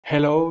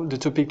Hello, the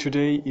topic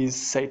today is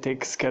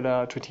Citect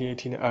SCADA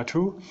 2018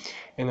 R2,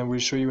 and I will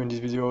show you in this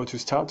video how to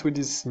start with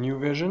this new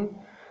version.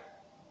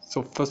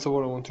 So first of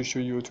all, I want to show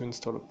you how to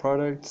install a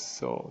product,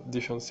 so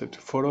different steps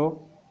to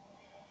follow.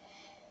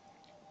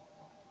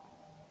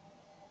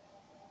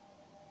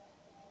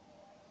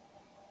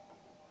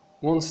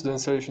 Once the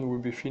installation will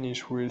be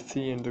finished, we'll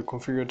see in the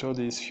configurator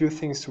there's few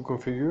things to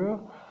configure,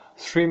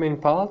 three main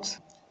parts.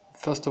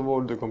 First of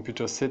all, the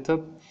computer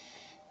setup,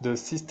 the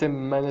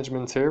system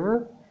management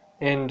server,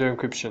 and the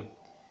encryption.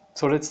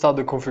 So let's start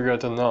the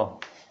configurator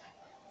now.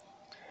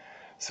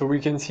 So we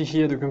can see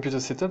here the computer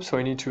setup, so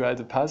I need to add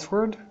a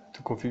password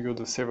to configure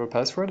the server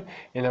password,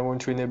 and I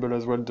want to enable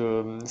as well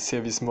the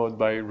service mode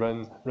by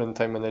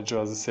runtime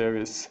manager as a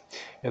service.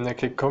 And I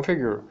click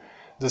configure.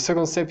 The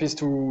second step is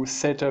to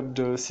set up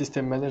the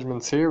system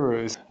management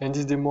server, and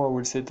this demo I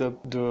will set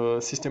up the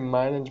system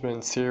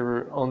management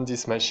server on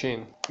this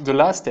machine. The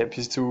last step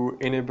is to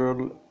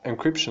enable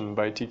encryption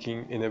by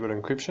ticking enable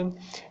encryption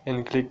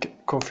and click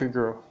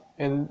configure.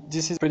 And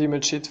this is pretty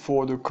much it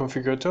for the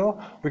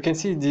configurator. We can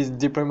see this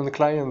deployment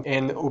client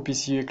and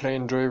OPC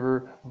client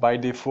driver by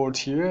default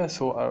here,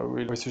 so I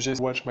will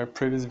suggest watch my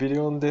previous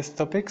video on these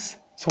topics.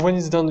 So when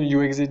it's done,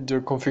 you exit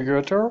the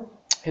configurator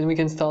and we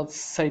can start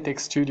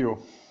Citect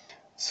Studio.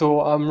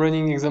 So I'm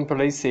running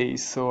example essay,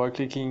 so I'm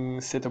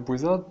clicking setup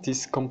wizard.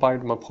 This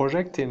compiled my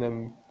project and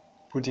I'm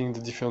putting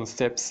the different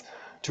steps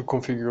to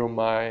configure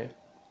my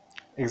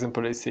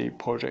example essay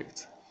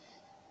project.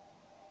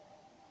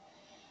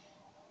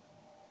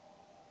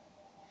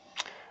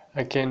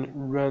 I can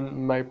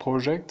run my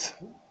project,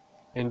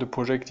 and the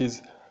project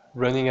is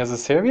running as a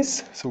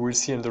service, so we'll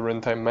see in the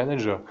runtime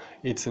manager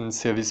it's in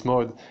service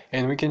mode,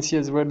 and we can see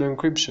as well the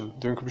encryption.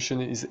 The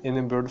encryption is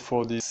enabled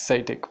for the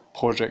Citect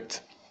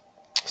project.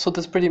 So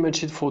that's pretty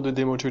much it for the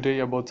demo today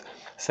about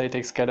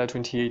Citect SCADA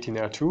 2018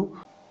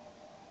 R2.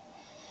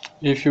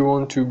 If you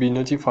want to be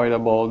notified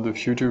about the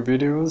future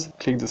videos,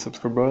 click the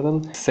subscribe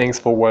button. Thanks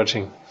for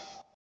watching.